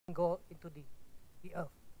go into the earth,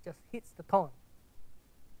 just hits the thorn.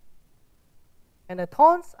 And the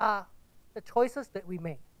thorns are the choices that we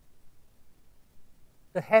make,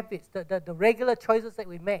 the habits, the regular choices that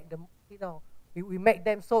we make. We make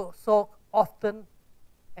them so often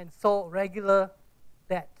and so regular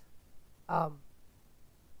that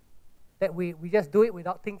that we just do it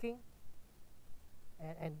without thinking,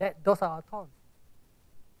 and those are our thorns.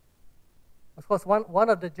 Of course, one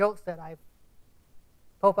of the jokes that I've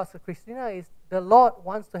told Pastor Christina is the Lord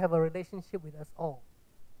wants to have a relationship with us all.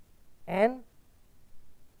 And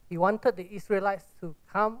He wanted the Israelites to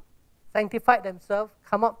come, sanctify themselves,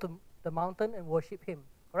 come up to the mountain and worship Him,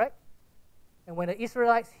 correct? And when the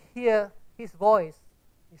Israelites hear His voice,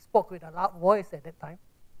 He spoke with a loud voice at that time,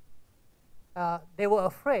 they were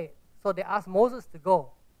afraid. So they asked Moses to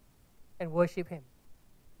go and worship Him.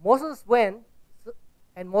 Moses went,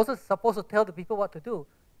 and Moses is supposed to tell the people what to do.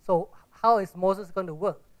 So how is Moses going to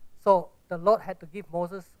work? So the Lord had to give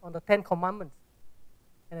Moses on the 10 Commandments.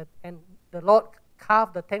 And the Lord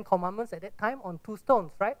carved the 10 Commandments at that time on 2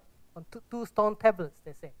 stones, right? On two stone tablets,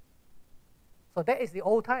 they say. So that is the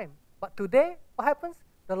old time. But today, what happens?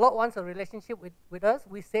 The Lord wants a relationship with us.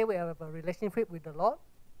 We say we have a relationship with the Lord.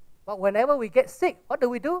 But whenever we get sick, what do?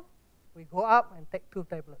 We go up and take 2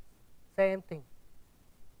 tablets. Same thing.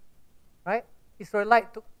 Right?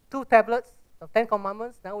 Israelite took 2 tablets of 10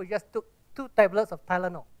 Commandments. Now we just took 2 tablets of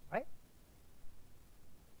Tylenol. Right?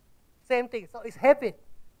 Same thing. So it's habit.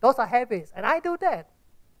 Those are habits. And I do that.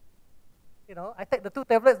 I take the 2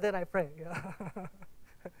 tablets, then I pray.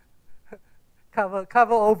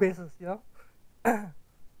 Cover all bases,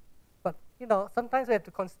 But, sometimes we have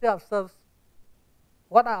to consider ourselves,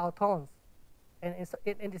 what are our thorns? And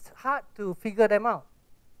it's hard to figure them out.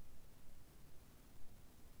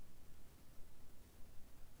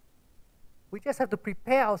 We just have to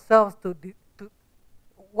prepare ourselves to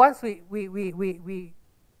once we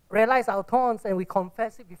realize our thorns and we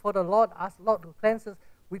confess it before the Lord, ask the Lord to cleanse us,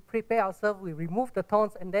 we prepare ourselves, we remove the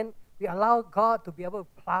thorns, and then we allow God to be able to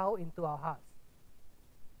plow into our hearts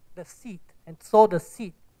the seed and sow the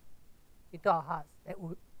seed into our hearts that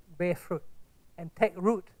will bear fruit and take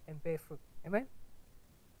root and bear fruit. Amen?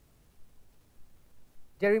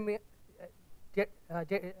 Jeremiah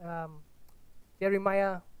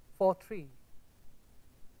 4:3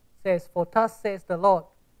 says, "For thus says the Lord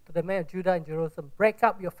to the men of Judah and Jerusalem, break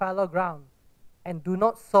up your fallow ground and do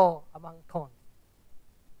not sow among thorns."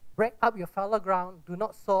 Break up your fallow ground, do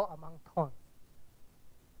not sow among thorns.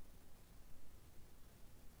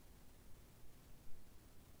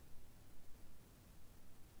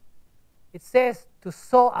 It says to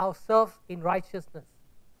sow ourselves in righteousness.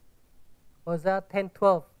 Hosea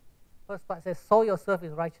 10:12, first part says, sow yourself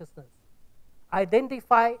in righteousness.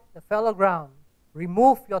 Identify the fallow ground,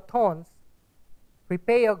 remove your thorns,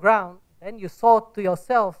 prepare your ground, then you sow to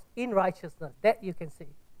yourself in righteousness. That you can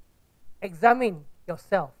see. Examine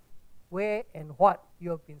yourself, where and what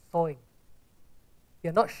you have been sowing. If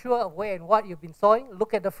you're not sure of where and what you've been sowing,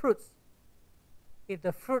 look at the fruits. If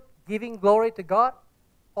the fruit giving glory to God,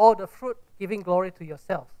 or the fruit giving glory to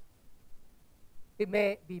yourself. It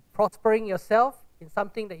may be prospering yourself in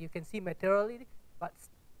something that you can see materially, but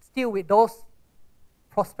still with those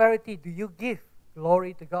prosperity, do you give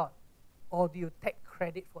glory to God? Or do you take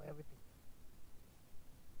credit for everything?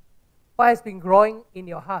 What has been growing in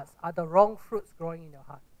your hearts? Are the wrong fruits growing in your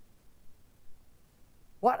heart?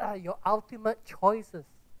 What are your ultimate choices?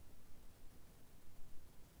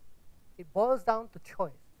 It boils down to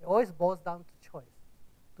choice. It always boils down to choice.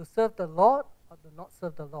 To serve the Lord or to not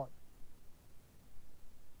serve the Lord.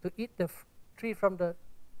 To eat the fruit from the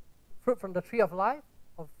tree of life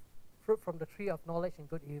or fruit from the tree of knowledge and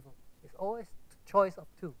good and evil. It's always a choice of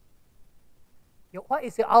 2. What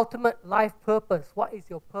is your ultimate life purpose? What is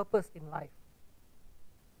your purpose in life?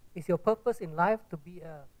 Is your purpose in life to be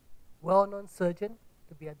a well-known surgeon,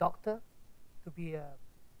 to be a doctor, to be a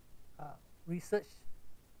research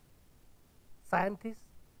scientist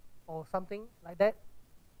or something like that?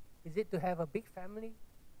 Is it to have a big family?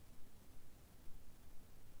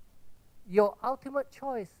 Your ultimate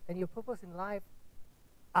choice and your purpose in life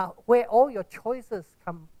are where all your choices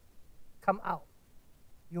come out.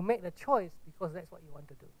 You make the choice because that's what you want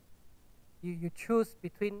to do. You choose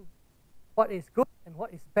between what is good and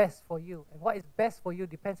what is best for you. And what is best for you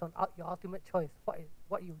depends on your ultimate choice.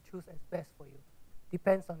 What you choose as best for you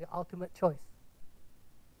depends on your ultimate choice.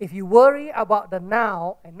 If you worry about the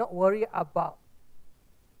now and not worry about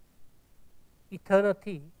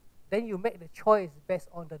eternity, then you make the choice based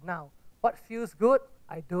on the now. What feels good,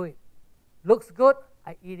 I do it. Looks good,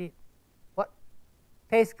 I eat it. What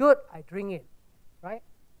tastes good, I drink it. Right?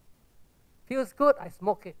 Feels good, I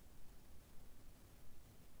smoke it.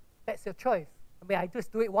 That's your choice. I mean, I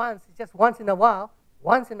just do it once. It's just once in a while.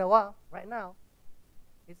 Once in a while. Right now,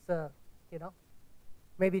 it's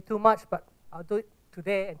maybe too much, but I'll do it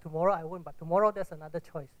today, and tomorrow I won't. But tomorrow there's another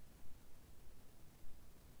choice.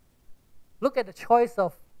 Look at the choice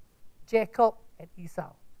of Jacob and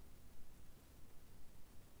Esau.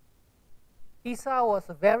 Esau was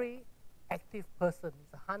a very active person.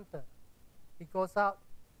 He's a hunter. He goes out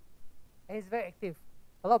and he's very active.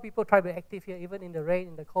 A lot of people try to be active here, even in the rain,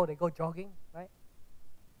 in the cold, they go jogging, right?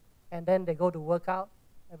 And then they go to work out,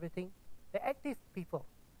 everything. They're active people.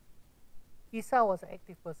 Esau was an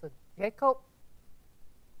active person. Jacob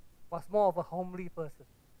was more of a homely person.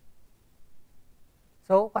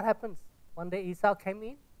 So what happens? One day Esau came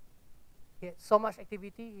in. He had so much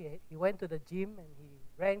activity. He went to the gym and he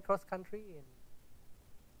ran cross country and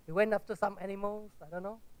he went after some animals, I don't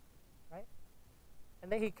know, right?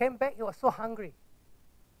 And then he came back, he was so hungry.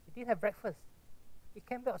 He didn't have breakfast. He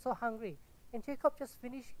came back so hungry. And Jacob just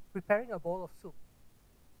finished preparing a bowl of soup.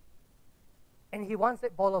 And he wants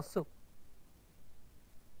that bowl of soup.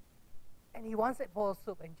 And he wants that bowl of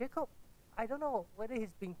soup. And Jacob, I don't know whether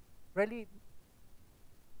he's being really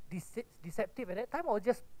deceptive at that time or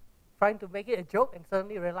just trying to make it a joke and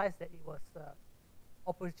suddenly realized that it was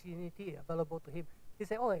opportunity available to him. He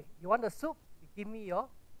said, oh, you want the soup? You give me your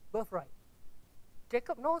birthright.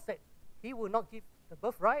 Jacob knows that he will not give the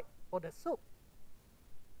birthright for the soup.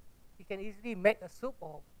 He can easily make a soup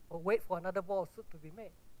or wait for another bowl of soup to be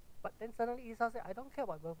made. But then suddenly Esau said, I don't care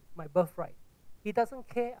about my birthright. He doesn't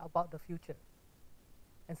care about the future.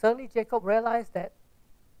 And suddenly Jacob realized that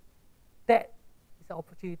that is an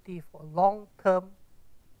opportunity for long-term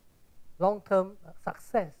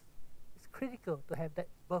success. It's critical to have that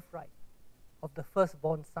birthright of the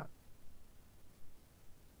firstborn son.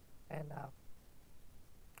 And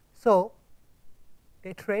so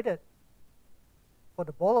they traded for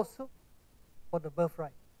the bowl of soup for the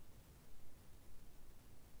birthright.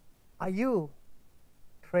 Are you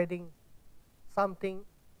trading something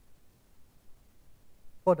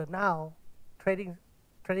for the now, trading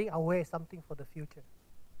away something for the future?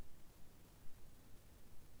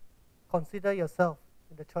 Consider yourself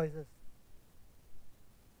in the choices.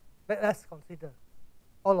 Let us consider,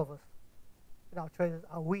 all of us, in our choices.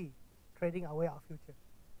 Are we trading away our future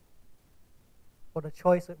for the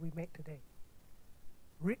choice that we make today?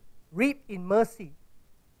 Reap in mercy.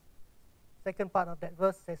 Second part of that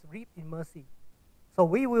verse says, reap in mercy. So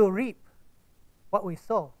we will reap what we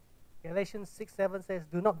sow. Galatians 6:7 says,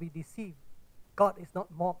 do not be deceived. God is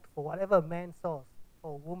not mocked. For whatever a man sows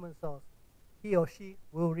or a woman sows, he or she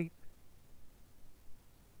will reap.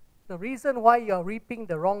 The reason why you are reaping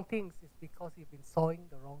the wrong things is because you've been sowing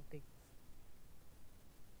the wrong things.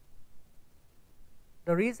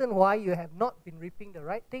 The reason why you have not been reaping the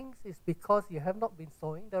right things is because you have not been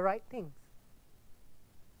sowing the right things.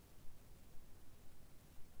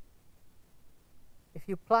 If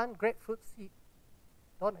you plant grapefruit seed,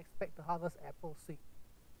 don't expect to harvest apple seed.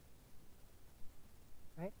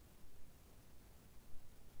 Right?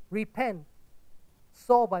 Repent.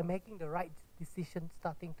 Sow by making the right decision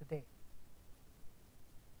starting today.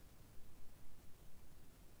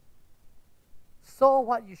 Sow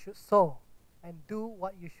what you should sow and do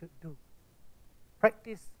what you should do.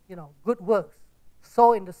 Practice, good works.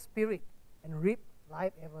 Sow in the spirit and reap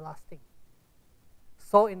life everlasting.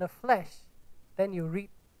 Sow in the flesh, then you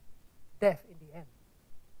reap death in the end.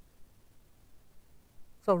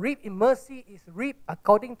 So reap in mercy is reap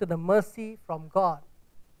according to the mercy from God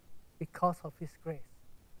because of His grace.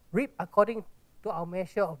 Reap according to our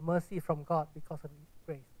measure of mercy from God because of His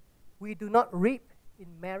grace. We do not reap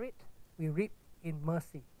in merit, we reap in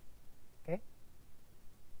mercy. Okay?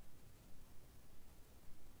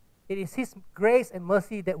 It is His grace and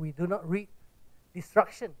mercy that we do not reap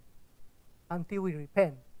destruction until we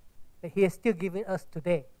repent, that He has still given us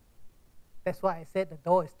today. That's why I said the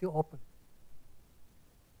door is still open.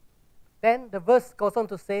 Then the verse goes on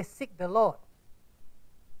to say, seek the Lord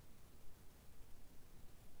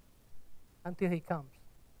until He comes.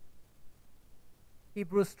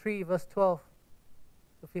 Hebrews 3 verse 12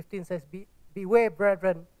 to 15 says, beware,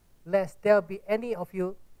 brethren, lest there be any of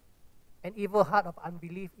you an evil heart of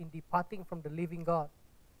unbelief in departing from the living God,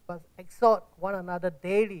 but exhort one another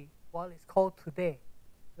daily while it's called today,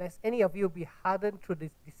 lest any of you be hardened through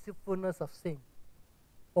the deceitfulness of sin.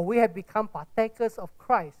 For we have become partakers of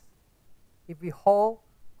Christ, if we hold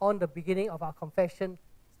on the beginning of our confession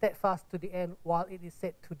steadfast to the end, while it is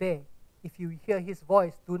said today, if you hear His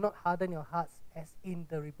voice, do not harden your hearts as in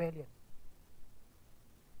the rebellion.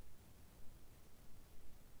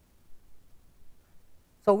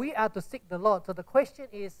 So we are to seek the Lord. So the question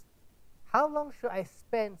is, how long should I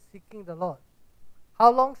spend seeking the Lord?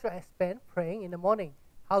 How long should I spend praying in the morning?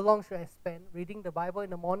 How long should I spend reading the Bible in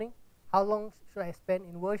the morning? How long should I spend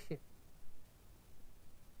in worship?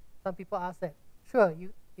 Some people ask that. Sure,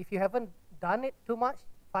 if you haven't done it too much,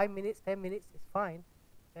 5 minutes, 10 minutes is fine.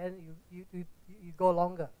 Then you go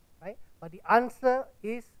longer, right? But the answer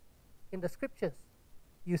is in the scriptures.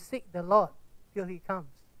 You seek the Lord till He comes.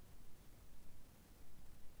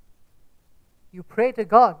 You pray to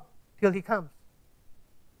God till He comes.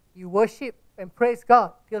 You worship and praise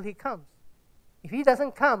God till He comes. If He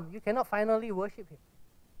doesn't come, you cannot finally worship Him.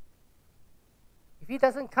 If He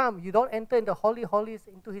doesn't come, you don't enter in the Holy Holies,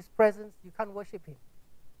 into His presence, you can't worship Him.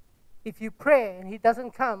 If you pray and He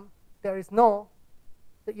doesn't come, there is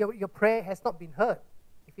your prayer has not been heard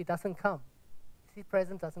if He doesn't come. If His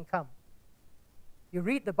presence doesn't come. You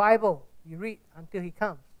read the Bible, you read until He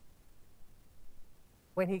comes.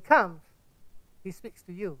 When He comes, He speaks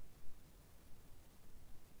to you.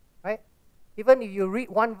 Right? Even if you read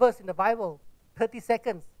one verse in the Bible, 30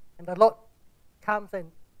 seconds, and the Lord comes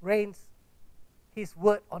and rains His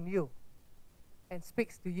word on you and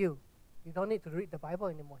speaks to you. You don't need to read the Bible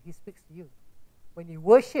anymore. He speaks to you. When you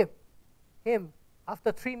worship Him,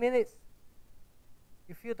 after 3 minutes,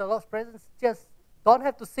 you feel the Lord's presence. Just don't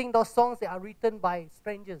have to sing those songs that are written by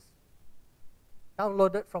strangers,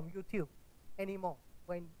 downloaded from YouTube anymore.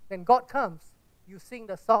 When God comes, you sing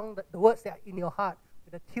the song, the words that are in your heart,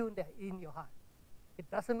 with the tune that are in your heart. It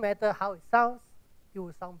doesn't matter how it sounds, it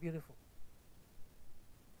will sound beautiful.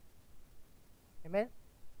 Amen?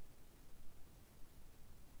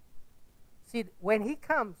 See, when He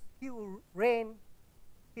comes, He will rain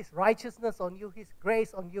His righteousness on you, His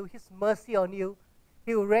grace on you, His mercy on you.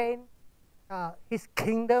 He will rain His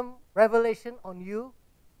kingdom revelation on you.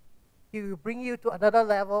 He will bring you to another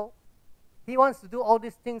level. He wants to do all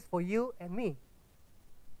these things for you and me.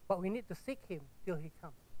 But we need to seek Him till He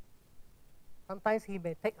comes. Sometimes He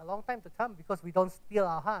may take a long time to come because we don't still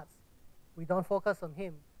our hearts. We don't focus on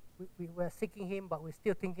Him. We're seeking Him, but we're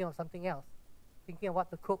still thinking of something else. Thinking of what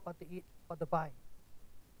to cook, what to eat, what to buy,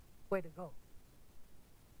 where to go.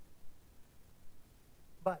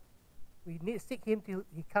 But we need to seek Him till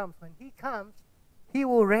He comes. When He comes, He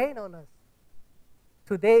will rain on us.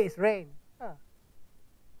 Today is rain.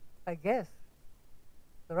 I guess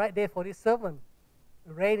the right day for this sermon.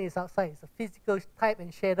 The rain is outside. It's a physical type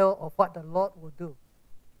and shadow of what the Lord will do.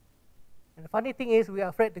 And the funny thing is, we are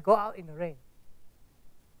afraid to go out in the rain.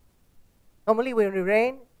 Normally when it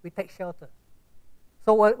rains, we take shelter.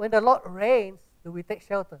 So when the Lord rains, do we take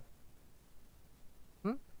shelter?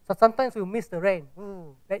 So sometimes we miss the rain.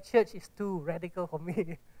 That church is too radical for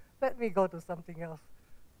me. Let me go to something else.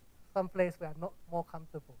 Some place where I'm not more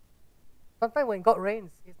comfortable. Sometimes when God rains,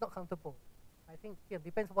 it's not comfortable. I think it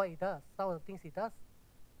depends on what He does. Some of the things He does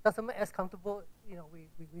doesn't make us comfortable.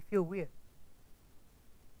 We feel weird.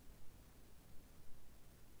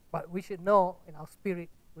 But we should know in our spirit,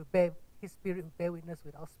 His Spirit will bear witness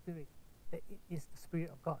with our spirit that it is the Spirit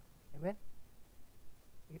of God. Amen?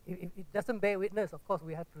 If it doesn't bear witness, of course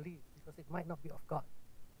we have to leave because it might not be of God.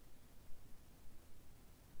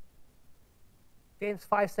 James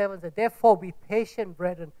 5:7 says, "Therefore be patient,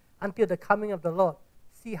 brethren, until the coming of the Lord.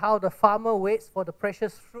 See how the farmer waits for the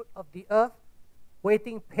precious fruit of the earth,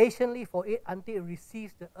 waiting patiently for it until it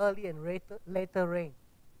receives the early and later rain."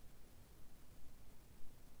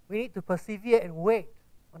 We need to persevere and wait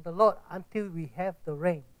on the Lord until we have the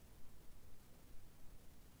rain.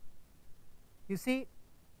 You see,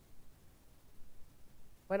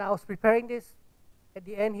 when I was preparing this, at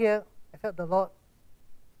the end here, I felt the Lord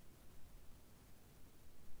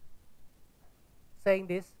saying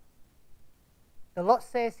this. The Lord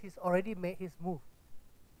says He's already made His move.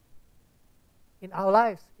 In our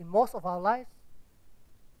lives, in most of our lives,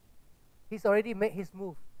 He's already made His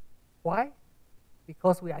move. Why?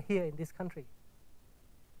 Because we are here in this country.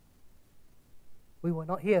 We were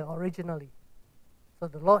not here originally. So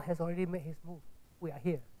the Lord has already made His move. We are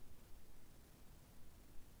here.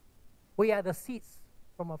 We are the seeds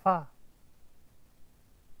from afar.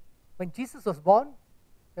 When Jesus was born,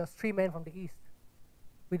 there was 3 men from the east.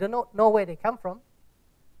 We do not know where they come from.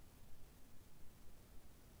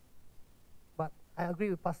 But I agree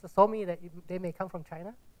with Pastor Somi that they may come from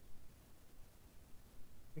China.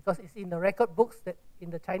 Because it's in the record books,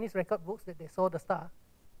 in the Chinese record books, that they saw the star.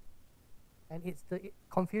 And it's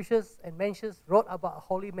Confucius and Mencius wrote about a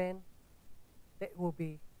holy man that will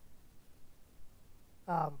be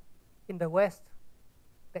in the West.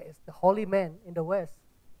 That is the holy man in the West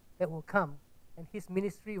that will come. And his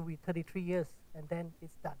ministry will be 33 years, and then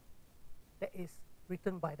it's done. That is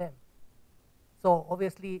written by them. So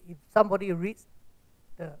obviously, if somebody reads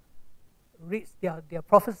their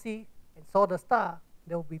prophecy and saw the star,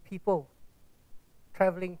 there will be people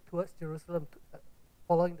traveling towards Jerusalem,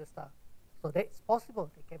 following the star. So that's possible.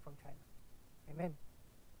 They came from China. Amen.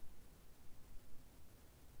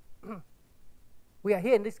 We are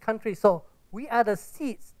here in this country, so we are the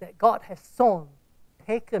seeds that God has sown,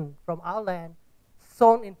 taken from our land,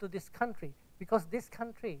 sown into this country, because this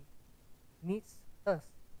country needs us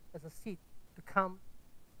as a seed to come,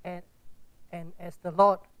 and as the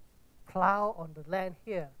Lord plow on the land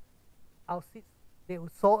here, our seeds, they will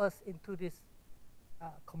sow us into this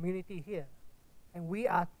community here, and we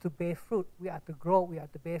are to bear fruit, we are to grow, we are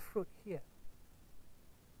to bear fruit here.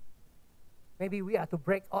 Maybe we are to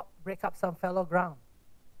break up some fallow ground.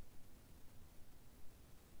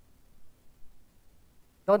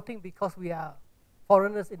 Don't think because we are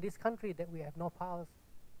foreigners in this country that we have no powers.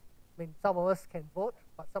 I mean, some of us can vote,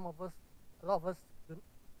 but a lot of us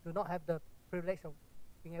do not have the privilege of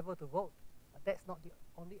being able to vote. But that's not the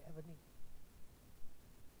only avenue.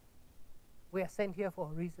 We are sent here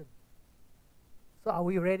for a reason. So are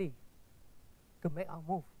we ready to make our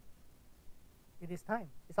move? It is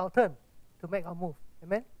time. It's our turn to make our move.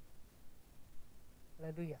 Amen?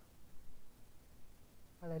 Hallelujah.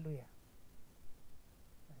 Hallelujah.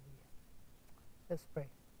 Hallelujah. Let's pray.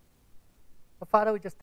 But Father, we just